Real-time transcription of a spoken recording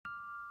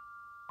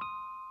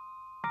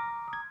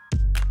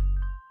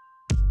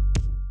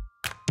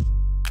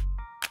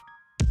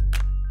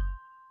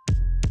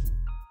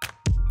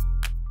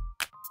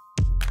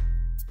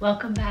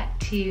Welcome back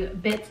to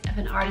Bits of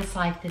an Artist's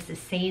Life. This is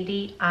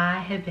Sandy. I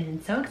have been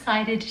so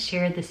excited to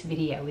share this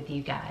video with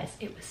you guys.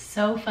 It was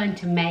so fun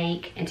to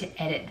make and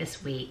to edit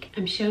this week.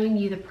 I'm showing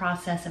you the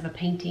process of a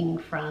painting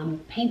from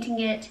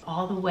painting it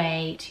all the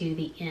way to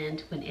the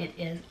end when it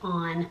is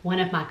on one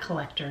of my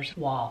collector's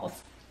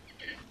walls.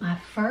 My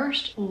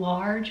first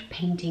large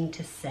painting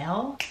to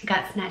sell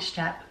got snatched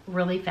up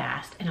really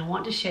fast, and I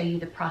want to show you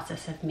the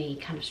process of me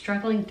kind of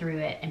struggling through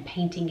it and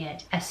painting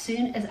it. As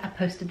soon as I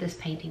posted this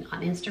painting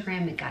on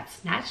Instagram, it got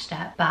snatched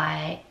up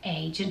by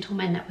a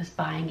gentleman that was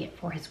buying it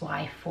for his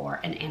wife for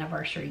an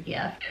anniversary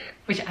gift,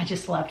 which I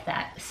just loved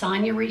that.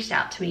 Sonia reached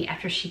out to me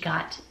after she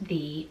got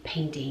the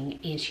painting,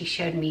 and she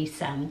showed me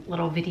some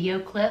little video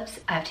clips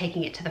of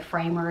taking it to the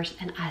framers,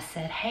 and I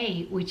said,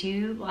 hey, would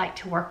you like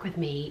to work with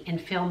me and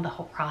film the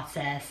whole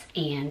process,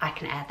 and I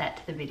can add that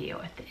to the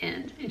video at the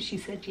end? And she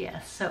said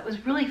yes. So it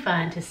was really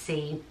fun to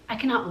see. I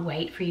cannot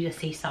wait for you to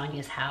see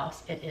Sonia's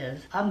house. It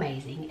is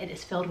amazing. It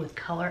is filled with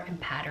color and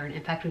pattern.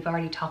 In fact, we've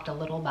already talked a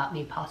little about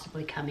me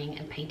possibly coming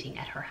and painting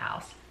at her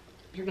house.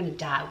 You're gonna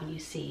die when you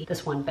see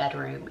this one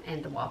bedroom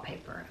and the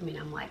wallpaper. I mean,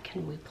 I'm like,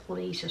 can we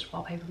please just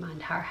wallpaper my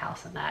entire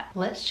house in that?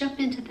 Let's jump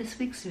into this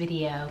week's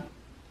video.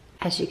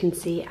 As you can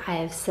see, I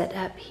have set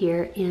up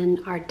here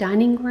in our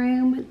dining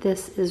room.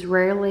 This is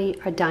rarely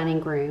a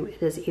dining room.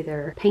 It is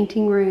either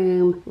painting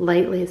room.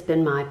 Lately, it's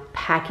been my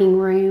packing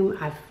room.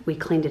 We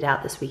cleaned it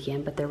out this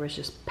weekend, but there was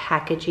just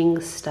packaging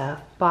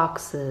stuff,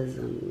 boxes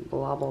and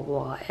blah, blah,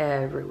 blah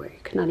everywhere. You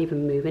could not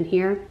even move in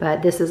here.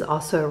 But this is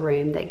also a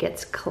room that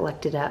gets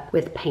collected up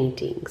with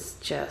paintings,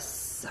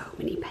 just so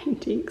many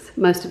paintings.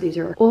 Most of these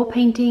are oil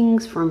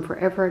paintings from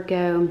forever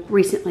ago.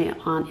 Recently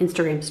on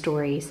Instagram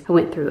stories, I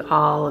went through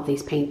all of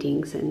these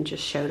paintings and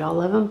just showed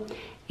all of them.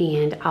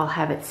 And I'll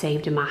have it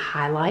saved in my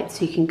highlights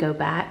so you can go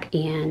back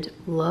and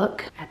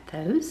look at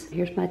those.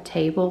 Here's my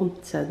table.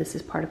 So this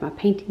is part of my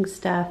painting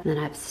stuff. And then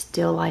I have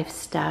still life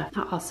stuff.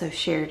 I also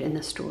shared in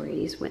the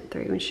stories, went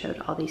through and showed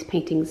all these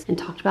paintings and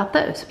talked about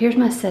those. Here's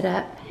my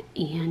setup,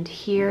 and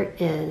here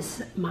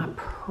is my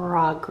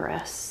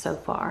progress so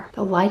far.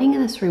 The lighting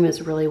in this room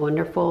is really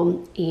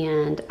wonderful,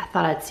 and I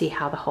thought I'd see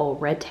how the whole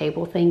red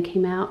table thing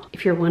came out.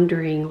 If you're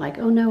wondering like,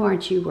 oh no,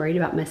 aren't you worried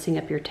about messing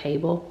up your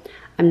table?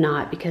 I'm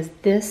not, because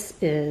this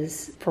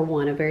is, for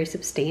one, a very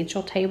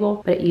substantial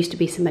table, but it used to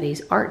be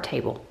somebody's art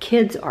table,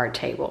 kids' art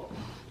table.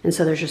 And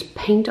so there's just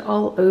paint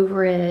all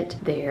over it.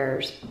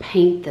 There's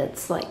paint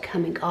that's like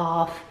coming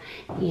off,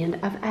 and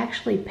I've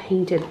actually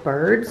painted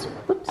birds.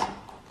 Whoops.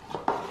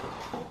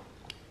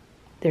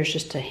 There's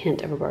just a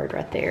hint of a bird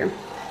right there.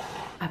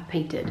 I've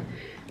painted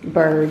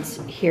birds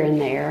here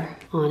and there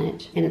on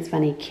it. And it's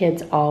funny,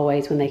 kids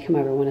always, when they come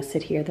over, want to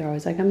sit here. They're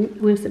always like, I'm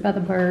going to sit by the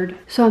bird.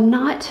 So I'm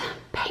not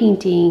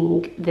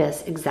painting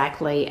this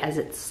exactly as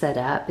it's set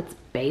up. It's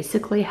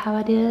basically how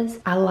it is.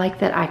 I like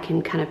that I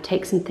can kind of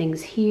take some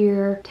things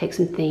here, take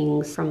some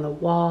things from the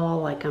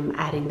wall, like I'm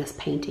adding this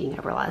painting.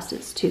 I realized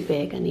it's too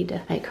big. I need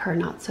to make her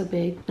not so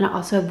big. And I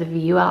also have the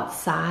view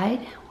outside,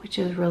 which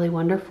is really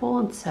wonderful.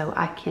 And so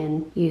I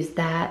can use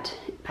that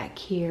back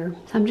here.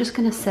 So I'm just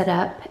gonna set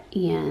up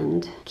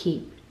and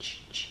keep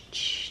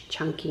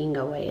chunking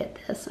away at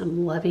this.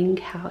 I'm loving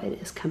how it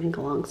is coming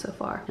along so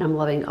far. And I'm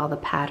loving all the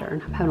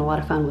pattern. I'm having a lot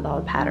of fun with all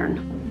the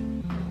pattern.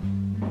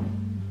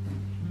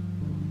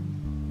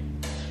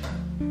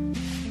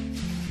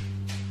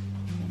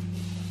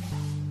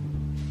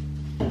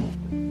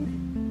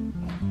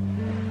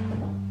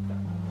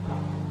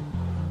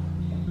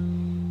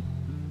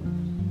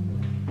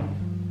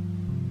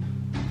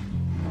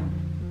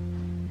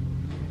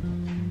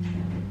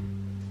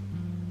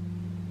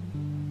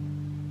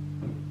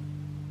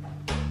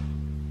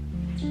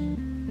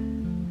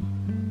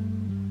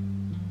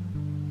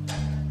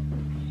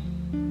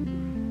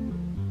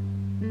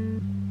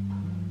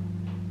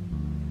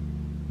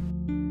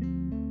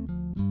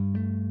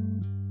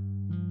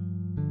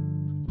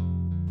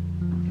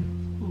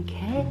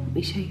 Let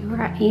me show you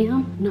where I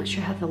am. I'm not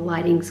sure how the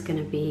lighting's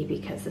gonna be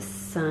because the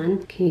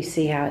sun, can you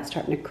see how it's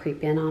starting to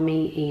creep in on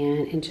me?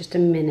 And in just a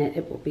minute,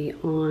 it will be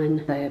on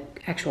the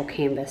actual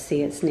canvas.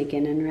 See it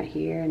sneaking in right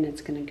here, and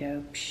it's gonna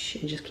go and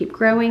just keep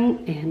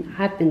growing. And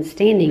I've been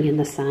standing in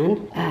the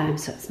sun,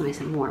 so it's nice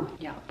and warm.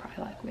 Y'all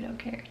probably like, we don't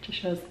care, it just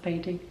shows the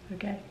painting,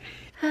 okay?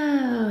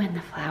 Oh, and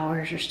the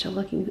flowers are still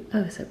looking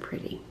oh so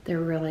pretty. They're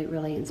really,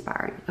 really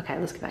inspiring. Okay,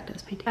 let's get back to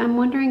this painting. I'm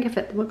wondering if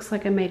it looks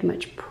like I made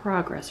much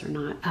progress or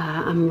not.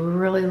 I'm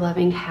really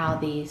loving how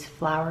these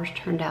flowers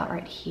turned out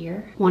right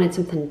here. Wanted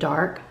something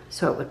dark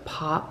so it would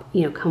pop,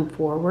 you know, come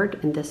forward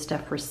and this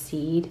stuff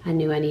recede. I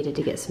knew I needed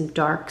to get some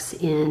darks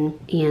in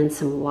and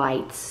some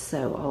lights.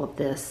 So all of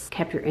this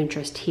kept your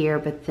interest here,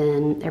 but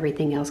then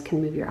everything else can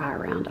move your eye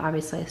around.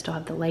 Obviously I still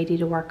have the lady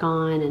to work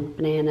on and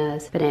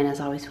bananas. Bananas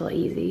always feel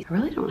easy. I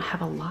really don't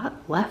have a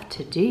lot left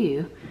to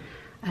do.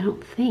 I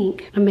don't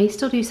think. I may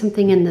still do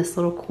something in this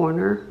little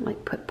corner,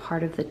 like put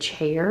part of the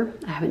chair.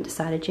 I haven't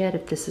decided yet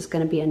if this is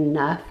gonna be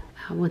enough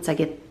once I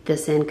get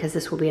this in, because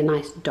this will be a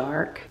nice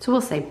dark. So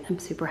we'll see. I'm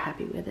super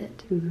happy with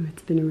it. Ooh,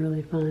 it's been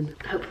really fun.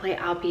 Hopefully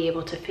I'll be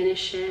able to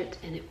finish it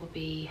and it will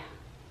be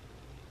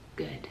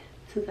good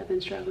since I've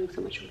been struggling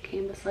so much with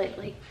canvas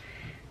lately.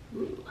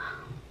 Ooh.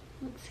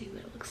 Let's see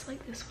what it looks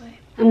like this way.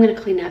 I'm gonna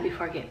clean up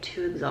before I get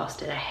too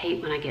exhausted. I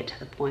hate when I get to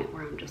the point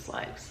where I'm just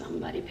like,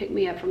 somebody pick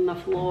me up from the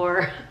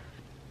floor.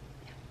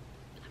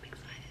 I'm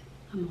excited.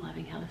 I'm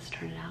loving how this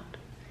turned out.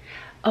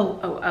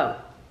 Oh.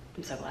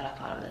 I'm so glad I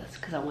thought of this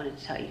because I wanted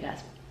to tell you guys.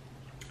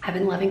 I've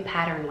been loving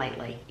pattern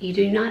lately. You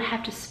do not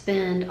have to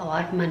spend a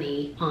lot of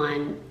money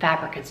on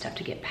fabric and stuff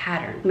to get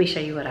pattern. Let me show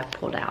you what I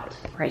pulled out.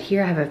 Right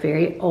here I have a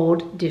very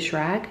old dish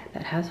rag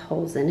that has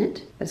holes in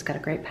it, but it's got a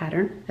great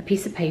pattern. A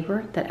piece of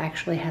paper that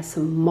actually has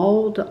some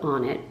mold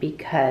on it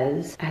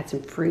because I had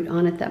some fruit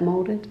on it that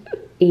molded.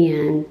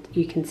 And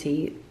you can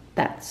see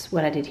that's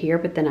what I did here,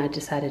 but then I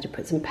decided to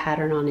put some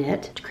pattern on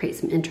it to create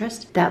some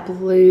interest. That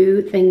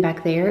blue thing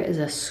back there is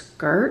a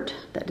skirt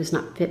that does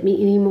not fit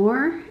me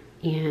anymore.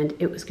 And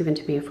it was given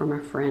to me from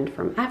a friend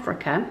from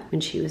Africa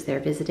when she was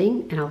there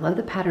visiting, and I love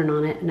the pattern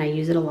on it and I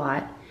use it a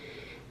lot.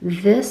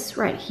 This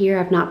right here,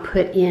 I've not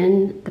put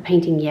in the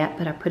painting yet,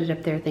 but I put it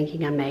up there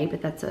thinking I may,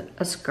 but that's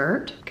a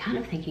skirt. Kind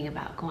of thinking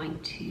about going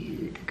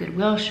to the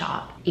Goodwill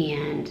shop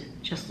and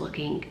just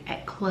looking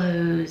at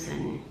clothes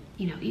and,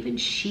 you know, even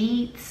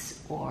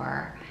sheets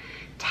or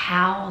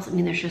towels. I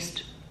mean, there's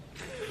just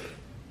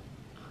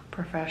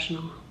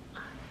professional.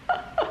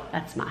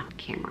 That's my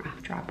camera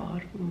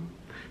tripod.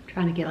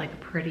 Trying to get like a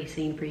pretty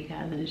scene for you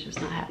guys and it's just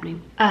not happening.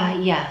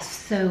 Yeah,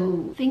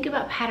 so think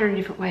about pattern in a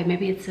different way.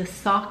 Maybe it's a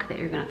sock that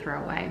you're gonna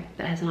throw away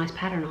that has a nice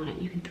pattern on it.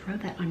 You can throw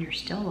that on your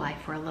still life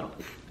for a little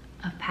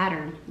of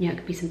pattern. You know, it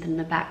could be something in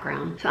the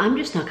background. So I'm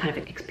just now kind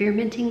of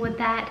experimenting with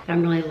that, but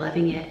I'm really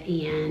loving it.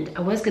 And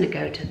I was gonna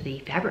go to the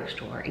fabric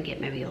store and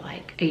get maybe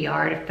like a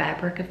yard of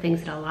fabric of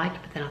things that I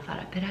liked, but then I thought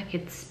I bet I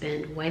could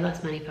spend way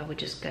less money if I would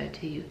just go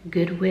to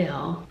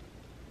Goodwill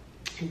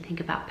and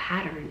think about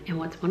pattern. And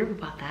what's wonderful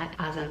about that,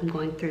 as I'm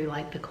going through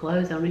like the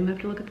clothes, I don't even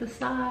have to look at the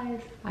size.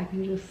 I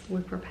can just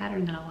look for a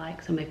pattern that I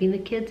like. So maybe in the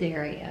kids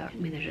area, I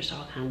mean, there's just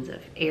all kinds of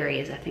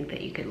areas I think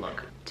that you could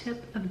look.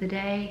 Tip of the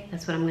day,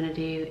 that's what I'm gonna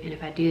do. And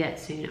if I do that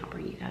soon, I'll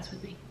bring you guys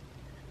with me.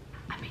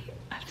 I mean,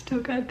 I've still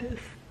got this.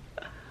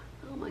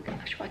 Oh my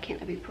gosh, why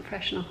can't I be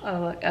professional?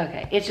 Oh,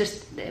 okay, it's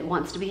just, it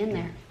wants to be in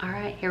there. All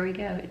right, here we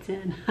go, it's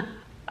in.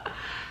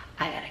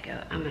 I gotta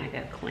go, I'm gonna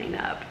go clean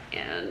up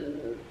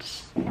and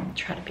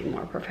try to be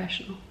more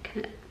professional.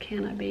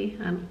 Can I be?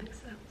 I don't think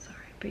so,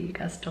 sorry. But you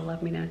guys still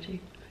love me, don't you?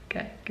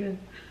 Okay, good.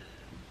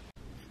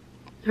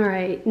 All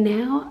right,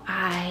 now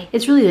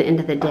it's really the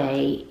end of the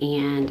day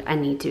and I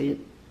need to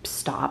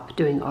stop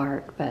doing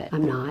art, but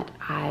I'm not.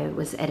 I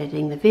was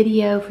editing the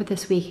video for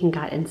this week and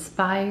got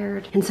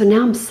inspired. And so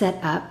now I'm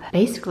set up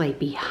basically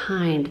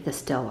behind the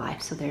still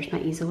life. So there's my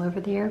easel over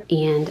there.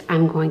 And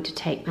I'm going to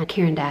take my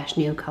Caran d'Ache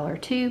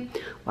Neocolor 2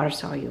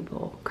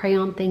 water-soluble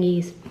crayon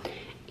thingies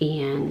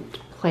and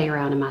play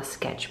around in my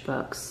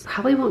sketchbooks.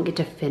 Probably won't get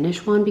to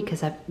finish one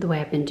because the way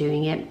I've been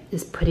doing it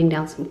is putting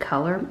down some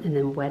color and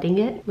then wetting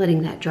it,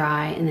 letting that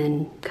dry, and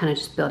then kind of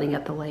just building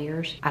up the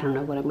layers. I don't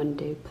know what I'm gonna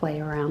do, play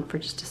around for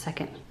just a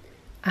second.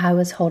 I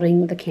was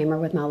holding the camera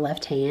with my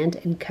left hand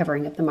and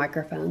covering up the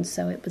microphone,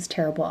 so it was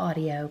terrible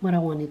audio. What I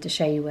wanted to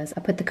show you was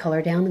I put the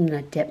color down and then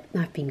I dipped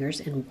my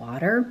fingers in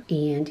water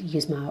and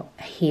used my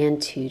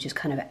hand to just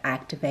kind of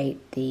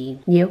activate the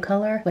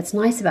Neocolor. What's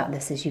nice about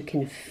this is you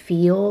can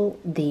feel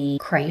the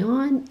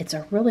crayon. It's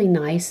a really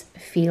nice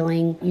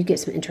feeling. You get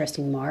some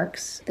interesting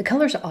marks. The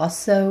colors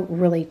also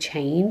really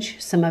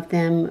change. Some of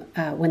them,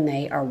 when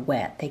they are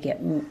wet, they get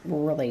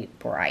really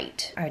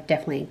bright. I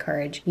definitely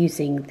encourage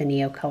using the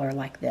Neocolor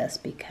like this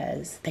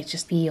because they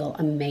just feel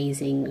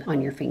amazing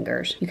on your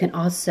fingers. You can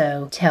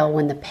also tell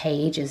when the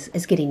page is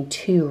getting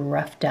too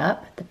roughed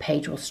up. The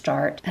page will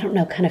start, I don't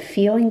know, kind of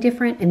feeling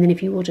different. And then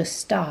if you will just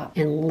stop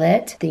and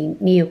let the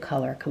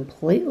Neocolor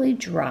completely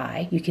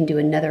dry, you can do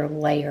another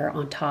layer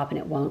on top and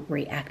it won't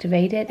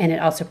reactivate it. And it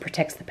also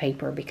protects the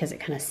paper because it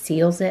kind of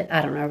seals it.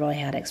 I don't know really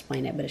how to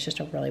explain it, but it's just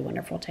a really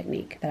wonderful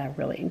technique that I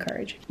really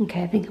encourage.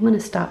 Okay, I think I'm gonna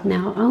stop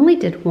now. I only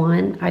did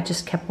one. I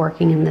just kept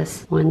working in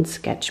this one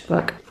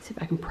sketchbook. See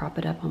if I can prop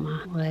it up on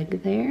my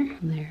leg there.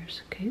 And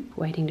there's Coop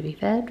waiting to be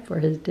fed for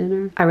his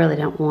dinner. I really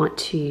don't want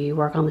to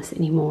work on this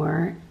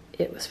anymore.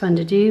 It was fun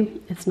to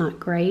do. It's not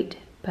great,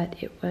 but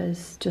it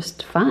was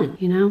just fun,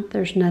 you know?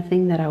 There's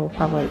nothing that I will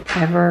probably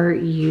ever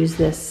use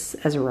this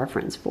as a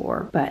reference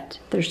for, but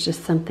there's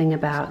just something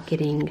about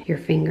getting your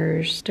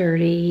fingers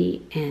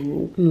dirty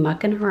and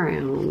mucking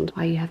around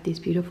while you have these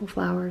beautiful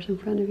flowers in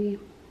front of you.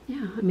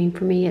 Yeah, I mean,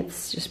 for me,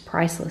 it's just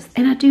priceless.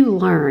 And I do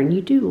learn,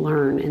 you do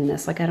learn in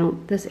this. Like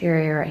this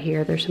area right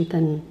here, there's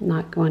something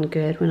not going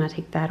good. When I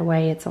take that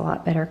away, it's a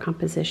lot better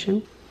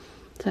composition.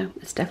 So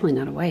it's definitely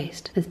not a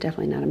waste. It's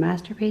definitely not a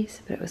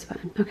masterpiece, but it was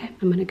fun. Okay,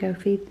 I'm gonna go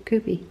feed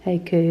Coopy. Hey,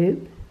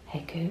 Coop.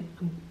 Hey, Coop,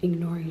 I'm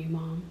ignoring you,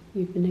 Mom.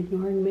 You've been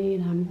ignoring me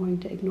and I'm going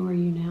to ignore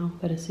you now.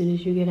 But as soon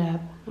as you get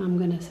up, I'm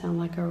gonna sound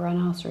like a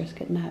rhinoceros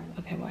getting up.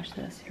 Okay, watch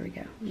this, here we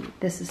go.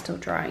 This is still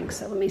drying,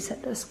 so let me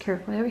set this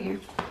carefully over here.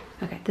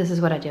 Okay, this is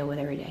what I deal with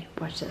every day.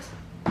 Watch this.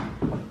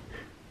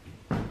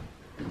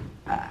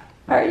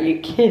 Are you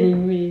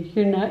kidding me?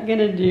 You're not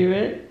gonna do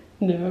it?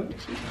 No.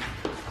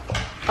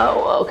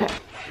 Oh, okay.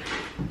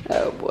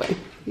 Oh boy.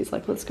 He's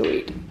like, let's go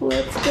eat.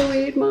 Let's go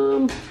eat,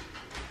 Mom.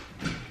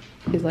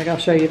 He's like, I'll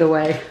show you the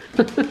way.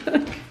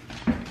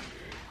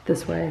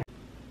 This way.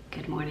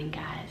 Good morning,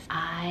 guys.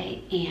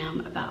 I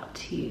am about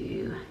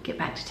to get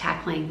back to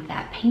tackling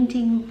that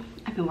painting.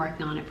 I've been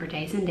working on it for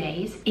days and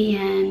days.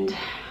 And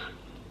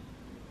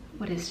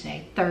what is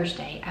today?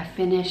 Thursday. I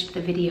finished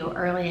the video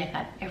early. I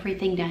got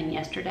everything done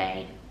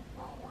yesterday.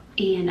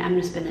 And I'm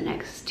gonna spend the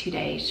next 2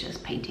 days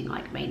just painting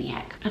like a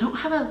maniac. I don't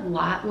have a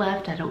lot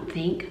left, I don't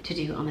think, to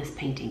do on this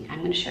painting.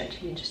 I'm gonna show it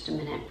to you in just a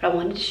minute. But I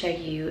wanted to show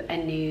you a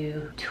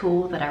new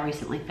tool that I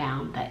recently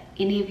found that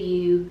any of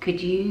you could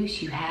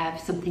use. You have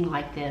something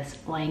like this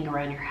laying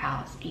around your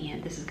house,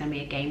 and this is gonna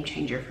be a game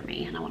changer for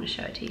me, and I wanna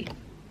show it to you.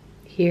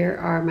 Here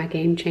are my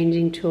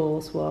game-changing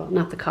tools. Well,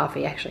 not the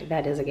coffee, actually,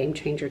 that is a game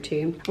changer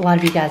too. A lot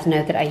of you guys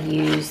know that I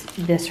use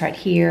this right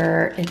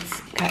here.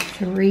 It's got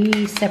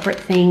 3 separate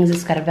things.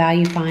 It's got a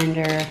value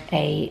finder,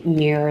 a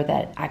mirror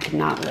that I could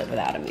not live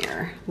without a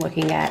mirror.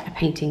 Looking at a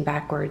painting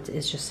backwards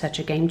is just such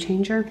a game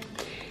changer.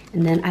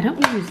 And then I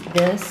don't use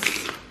this.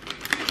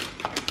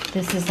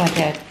 This is like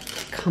a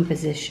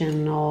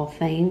compositional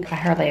thing. I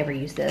hardly ever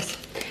use this.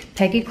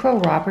 Peggy Crow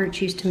Roberts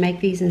used to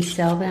make these and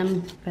sell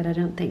them, but I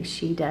don't think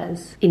she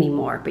does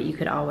anymore, but you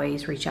could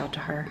always reach out to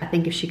her. I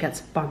think if she got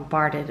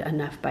bombarded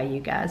enough by you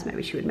guys,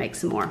 maybe she would make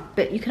some more.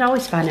 But you could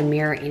always find a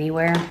mirror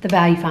anywhere. The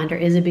value finder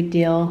is a big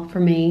deal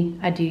for me.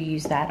 I do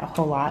use that a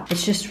whole lot.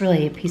 It's just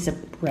really a piece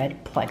of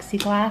red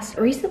plexiglass.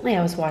 Recently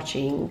I was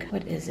watching,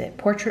 what is it?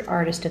 Portrait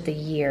Artist of the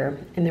Year,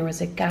 and there was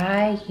a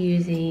guy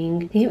using,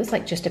 I think it was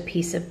like just a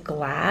piece of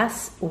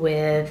glass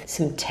with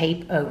some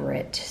tape over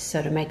it,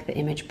 so to make the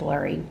image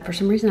blurry. For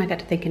some reason I got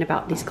to thinking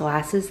about these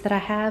glasses that I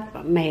have.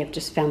 I may have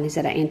just found these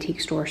at an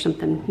antique store or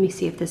something. Let me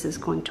see if this is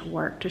going to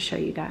work to show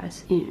you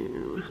guys. I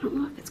don't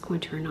know if it's going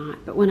to or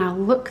not, but when I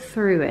look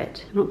through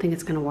it, I don't think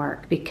it's going to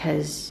work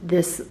because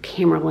this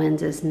camera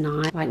lens is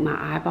not like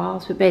my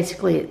eyeballs, but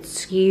basically it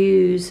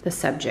skews the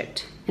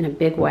subject in a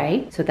big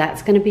way. So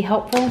that's going to be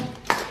helpful.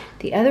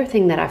 The other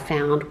thing that I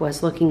found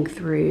was looking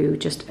through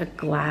just a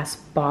glass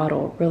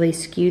bottle really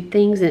skewed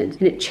things,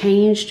 and it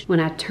changed when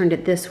I turned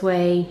it this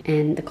way,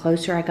 and the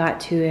closer I got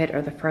to it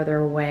or the further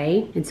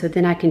away. And so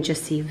then I can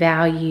just see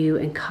value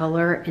and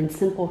color and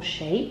simple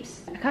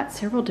shapes. I got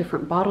several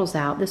different bottles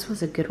out. This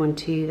was a good one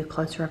too. The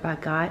closer up I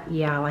got,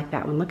 yeah, I like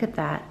that one. Look at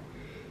that.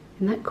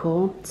 Isn't that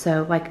cool?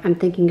 So like I'm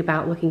thinking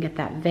about looking at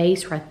that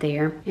vase right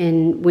there,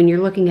 and when you're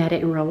looking at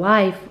it in real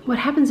life, what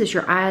happens is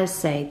your eyes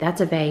say,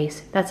 that's a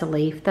vase, that's a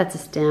leaf, that's a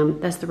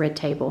stem, that's the red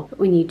table. But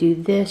when you do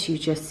this, you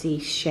just see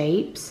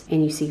shapes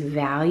and you see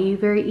value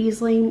very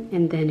easily.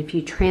 And then if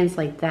you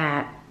translate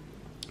that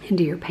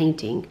into your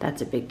painting,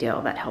 that's a big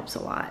deal. That helps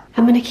a lot.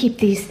 I'm gonna keep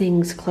these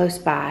things close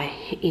by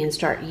and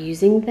start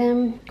using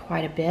them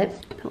quite a bit.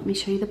 But let me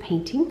show you the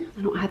painting.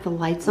 I don't have the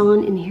lights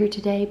on in here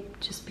today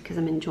just because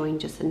I'm enjoying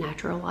just the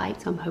natural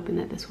light, so I'm hoping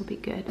that this will be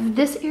good.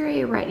 This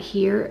area right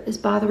here is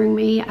bothering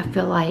me. I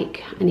feel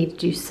like I need to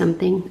do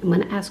something. I'm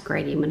gonna ask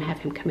Grady, I'm gonna have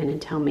him come in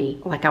and tell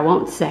me. Like, I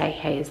won't say,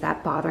 hey, is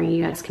that bothering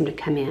you? I ask him to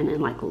come in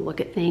and like look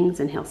at things,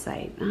 and he'll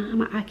say,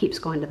 my eye keeps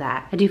going to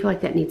that. I do feel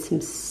like that needs some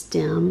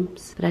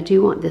stems, but I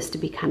do want this to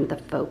be kind of the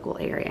focal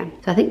area.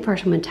 So I think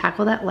first I'm gonna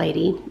tackle that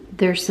lady.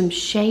 There's some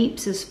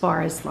shapes as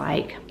far as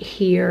like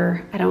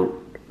here,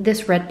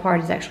 this red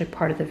part is actually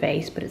part of the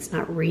vase, but it's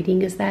not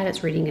reading as that,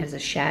 it's reading as a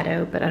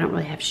shadow, but I don't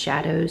really have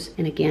shadows.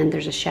 And again,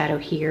 there's a shadow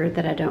here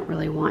that I don't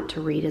really want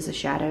to read as a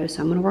shadow.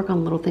 So I'm gonna work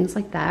on little things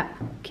like that.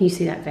 Can you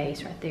see that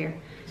vase right there?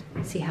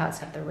 See how it's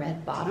got the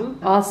red bottom?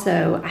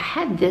 Also, I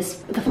had the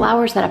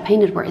flowers that I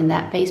painted were in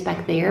that vase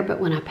back there, but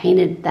when I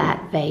painted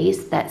that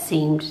vase, that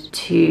seemed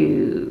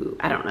to,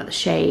 I don't know, the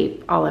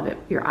shape, all of it,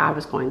 your eye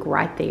was going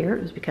right there.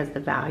 It was because of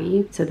the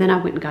value. So then I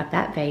went and got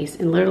that vase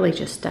and literally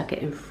just stuck it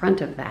in front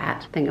of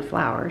that thing of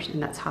flowers,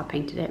 and that's how I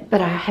painted it.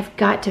 But I have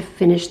got to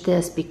finish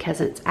this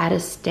because it's at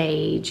a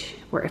stage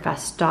where if I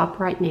stop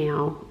right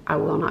now, I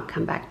will not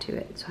come back to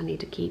it. So I need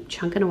to keep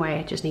chunking away.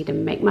 I just need to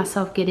make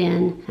myself get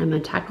in. I'm gonna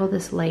tackle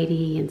this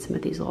lady and some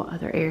of these little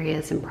other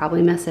areas and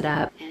probably mess it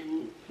up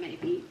and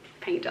maybe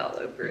paint all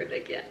over it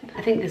again.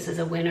 I think this is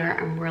a winner.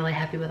 I'm really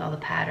happy with all the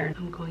pattern.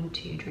 I'm going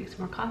to drink some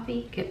more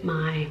coffee, get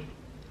my,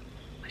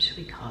 what should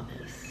we call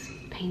this?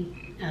 Paint,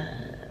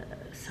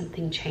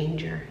 something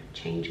changer,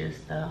 changes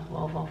the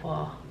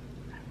wall.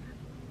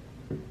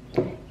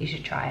 You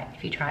should try it.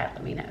 If you try it,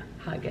 let me know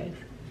how it goes.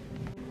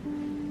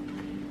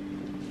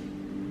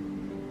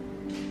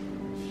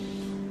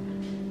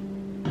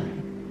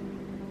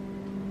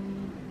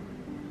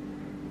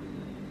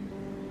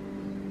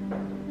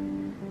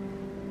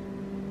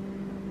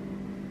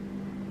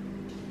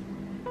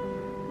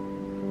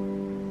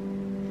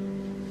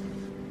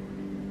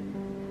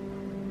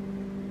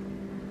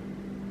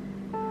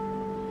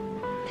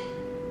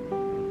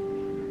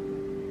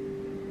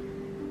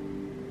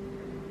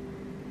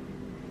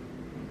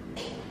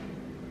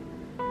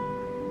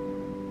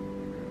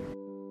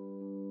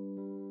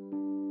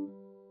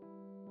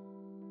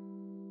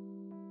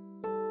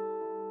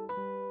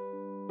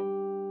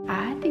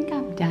 think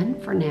I'm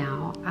done for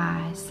now.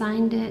 I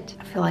signed it.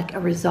 I feel like I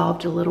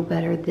resolved a little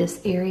better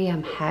this area.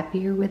 I'm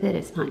happier with it.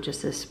 It's not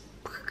just this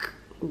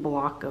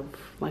block of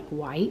like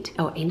white.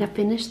 Oh, and I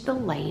finished the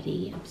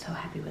lady. I'm so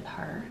happy with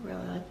her. I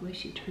really like the way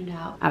she turned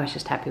out. I was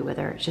just happy with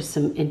her. It's just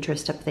some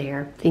interest up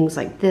there. Things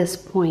like this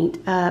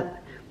point up.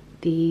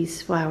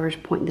 These flowers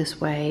point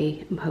this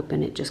way. I'm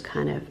hoping it just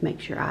kind of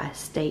makes your eyes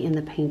stay in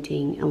the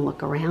painting and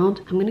look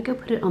around. I'm gonna go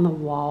put it on the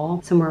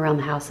wall somewhere around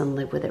the house and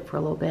live with it for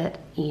a little bit.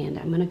 And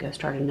I'm gonna go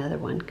start another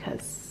one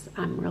because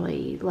I'm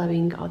really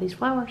loving all these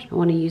flowers. I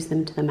wanna use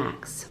them to the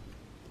max.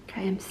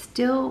 Okay, I'm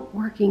still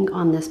working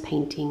on this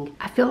painting.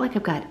 I feel like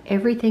I've got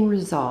everything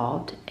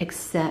resolved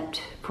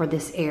except for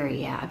this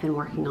area. I've been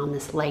working on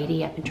this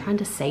lady. I've been trying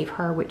to save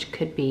her, which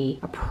could be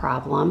a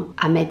problem.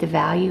 I made the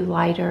value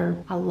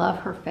lighter. I love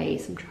her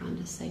face. I'm trying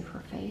to save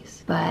her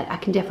face, but I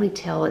can definitely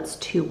tell it's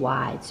too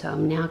wide. So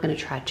I'm now gonna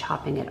try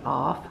chopping it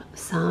off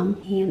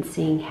some and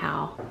seeing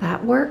how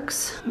that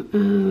works.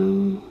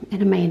 And I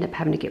may end up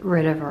having to get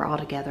rid of her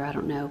altogether. I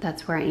don't know.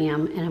 That's where I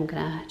am, and I'm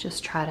gonna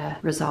just try to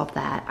resolve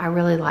that. I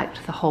really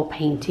liked the whole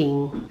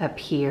painting up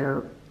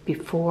here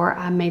before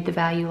I made the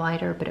value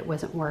lighter, but it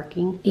wasn't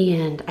working.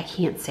 And I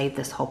can't save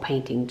this whole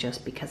painting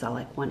just because I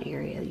like one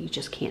area. You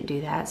just can't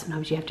do that.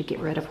 Sometimes you have to get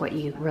rid of what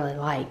you really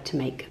like to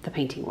make the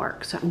painting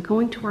work. So I'm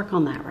going to work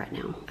on that right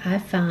now. I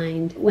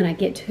find when I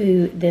get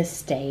to this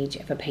stage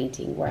of a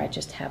painting where I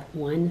just have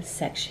one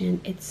section,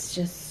 it's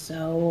just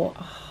so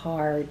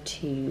hard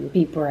to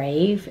be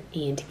brave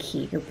and to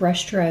keep your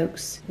brush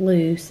strokes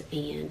loose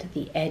and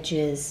the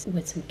edges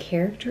with some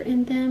character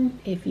in them.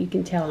 If you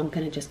can tell, I'm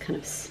going to just kind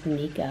of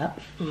sneak up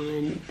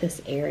on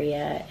this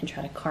area and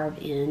try to carve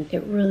in.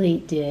 It really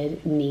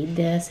did need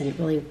this, and it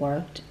really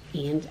worked.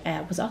 And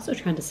I was also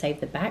trying to save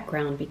the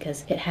background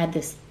because it had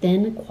this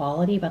thin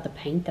quality about the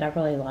paint that I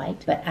really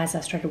liked. But as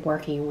I started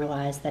working and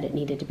realized that it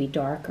needed to be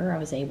darker, I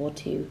was able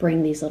to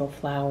bring these little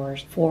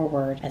flowers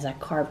forward as I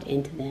carved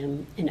into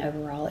them. And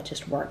overall, it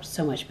just worked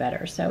so much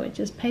better. So it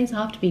just pays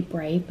off to be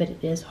brave, but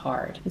it is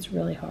hard. It's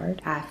really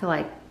hard. I feel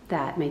like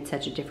that made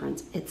such a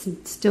difference. It's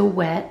still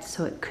wet,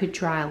 so it could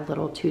dry a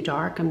little too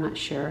dark. I'm not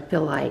sure. I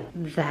feel like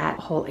that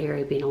whole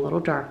area being a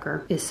little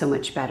darker is so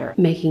much better.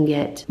 Making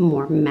it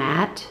more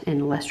matte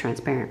and less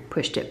transparent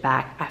pushed it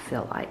back. I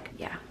feel like,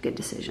 yeah, good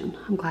decision.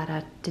 I'm glad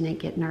I didn't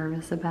get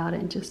nervous about it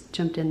and just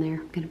jumped in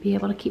there. I'm gonna be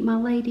able to keep my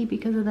lady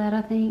because of that,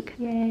 I think.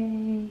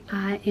 Yay.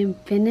 I am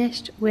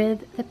finished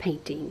with the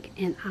painting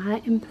and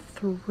I am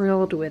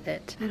thrilled with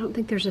it. I don't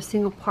think there's a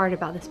single part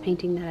about this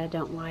painting that I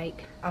don't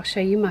like. I'll show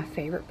you my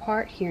favorite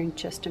part here in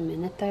just a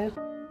minute though.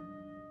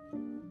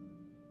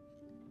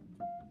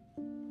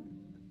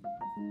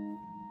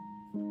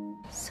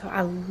 So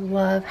I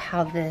love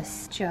how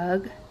this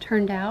jug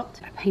turned out.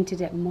 I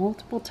painted it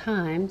multiple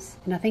times,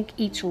 and I think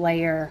each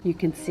layer you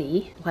can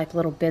see like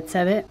little bits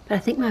of it. But I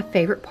think my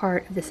favorite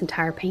part of this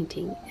entire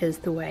painting is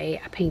the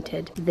way I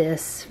painted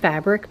this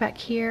fabric back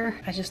here.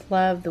 I just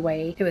love the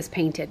way it was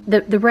painted.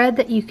 The red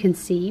that you can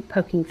see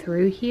poking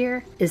through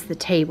here is the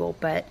table,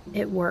 but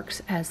it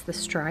works as the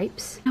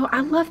stripes. Now,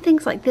 I love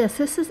things like this.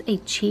 This is a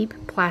cheap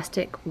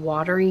plastic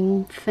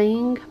watering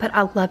thing, but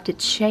I loved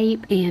its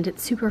shape and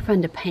it's super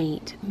fun to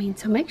paint. I mean,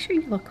 so make sure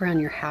you look around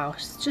your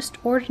house.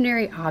 Just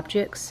ordinary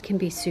objects can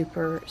be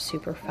super,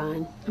 super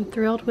fun. I'm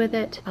thrilled with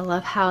it. I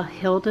love how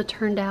Hilda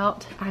turned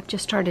out. I've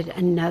just started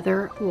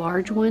another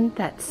large one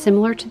that's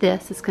similar to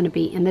this. It's going to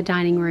be in the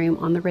dining room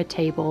on the red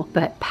table,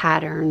 but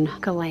pattern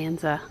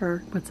galanza,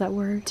 or what's that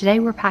word? Today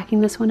we're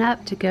packing this one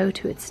up to go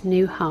to its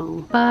new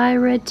home. Bye,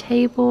 red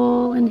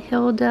table and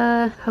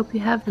Hilda. Hope you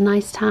have a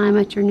nice time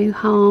at your new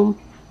home.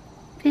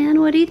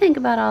 Finn, what do you think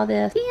about all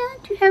this?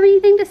 Yeah, do you have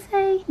anything to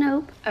say?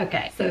 Nope.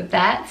 Okay, so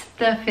that's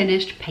the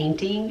finished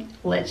painting.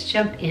 Let's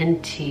jump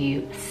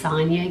into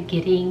Sonia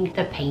getting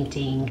the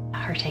painting,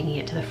 her taking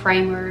it to the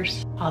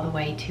framers, all the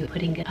way to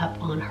putting it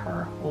up on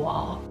her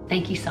wall.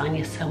 Thank you,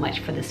 Sonia, so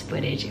much for this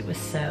footage. It was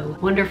so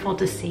wonderful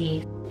to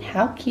see.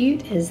 How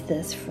cute is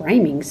this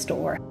framing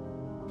store?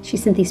 She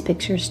sent these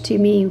pictures to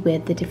me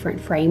with the different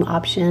frame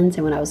options,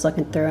 and when I was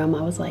looking through them,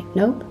 I was like,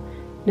 nope,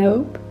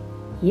 nope.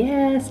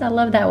 Yes, I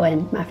love that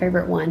one. My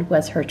favorite one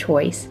was her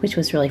choice, which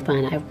was really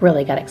fun. I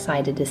really got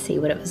excited to see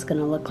what it was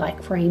gonna look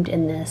like framed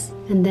in this.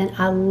 And then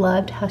I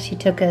loved how she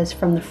took us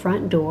from the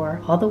front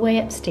door all the way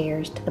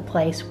upstairs to the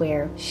place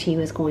where she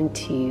was going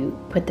to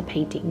put the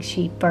painting.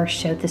 She first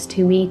showed this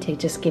to me to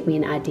just give me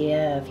an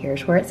idea of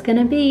here's where it's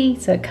gonna be.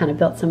 So it kind of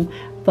built some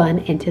fun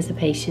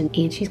anticipation,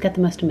 and she's got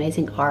the most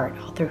amazing art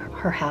all through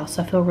her house.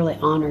 So I feel really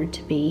honored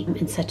to be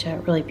in such a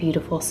really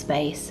beautiful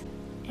space.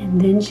 And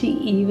then she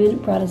even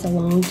brought us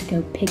along to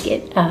go pick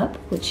it up,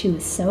 which she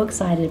was so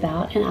excited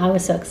about, and I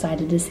was so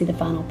excited to see the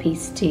final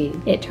piece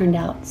too. It turned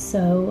out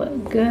so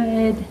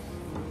good.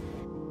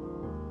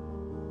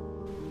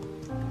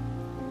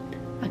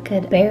 I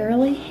could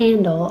barely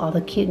handle all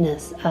the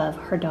cuteness of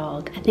her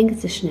dog. I think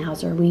it's a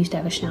Schnauzer. We used to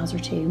have a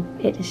Schnauzer too.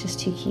 It is just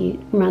too cute.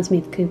 Reminds me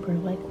of Cooper.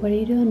 Like, what are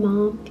you doing,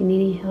 Mom? Do you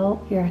need any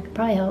help? Here, I could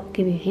probably help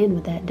give you a hand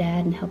with that,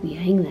 Dad, and help you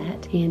hang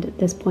that. And at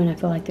this point, I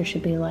feel like there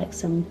should be like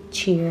some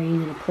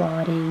cheering and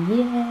applauding.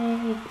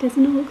 Yay!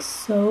 Doesn't it look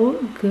so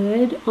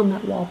good on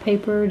that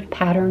wallpapered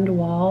patterned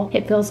wall?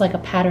 It feels like a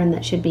pattern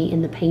that should be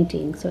in the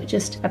painting. So it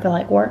just, I feel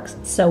like, works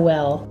so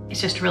well.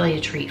 It's just really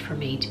a treat for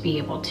me to be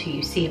able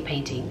to see a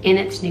painting in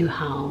its new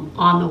home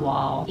on the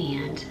wall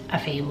and a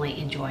family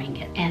enjoying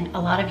it. And a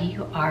lot of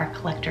you are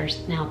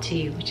collectors now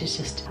too, which is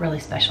just really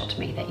special to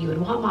me, that you would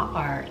want my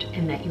art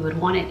and that you would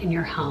want it in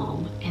your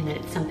home and that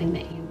it's something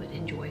that you would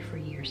enjoy for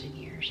years and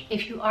years.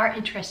 If you are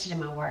interested in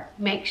my work,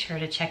 make sure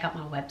to check out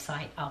my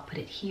website. I'll put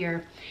it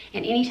here.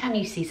 And anytime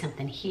you see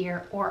something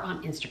here or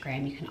on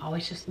Instagram, you can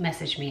always just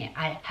message me.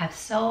 I have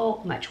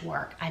so much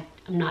work. I'm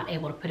not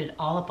able to put it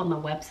all up on the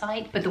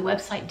website, but the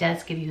website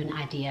does give you an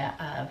idea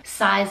of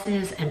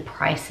sizes and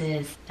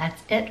prices.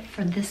 That's it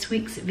for this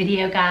week's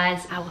video,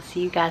 guys. I will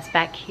see you guys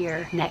back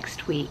here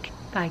next week.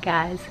 Bye,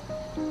 guys.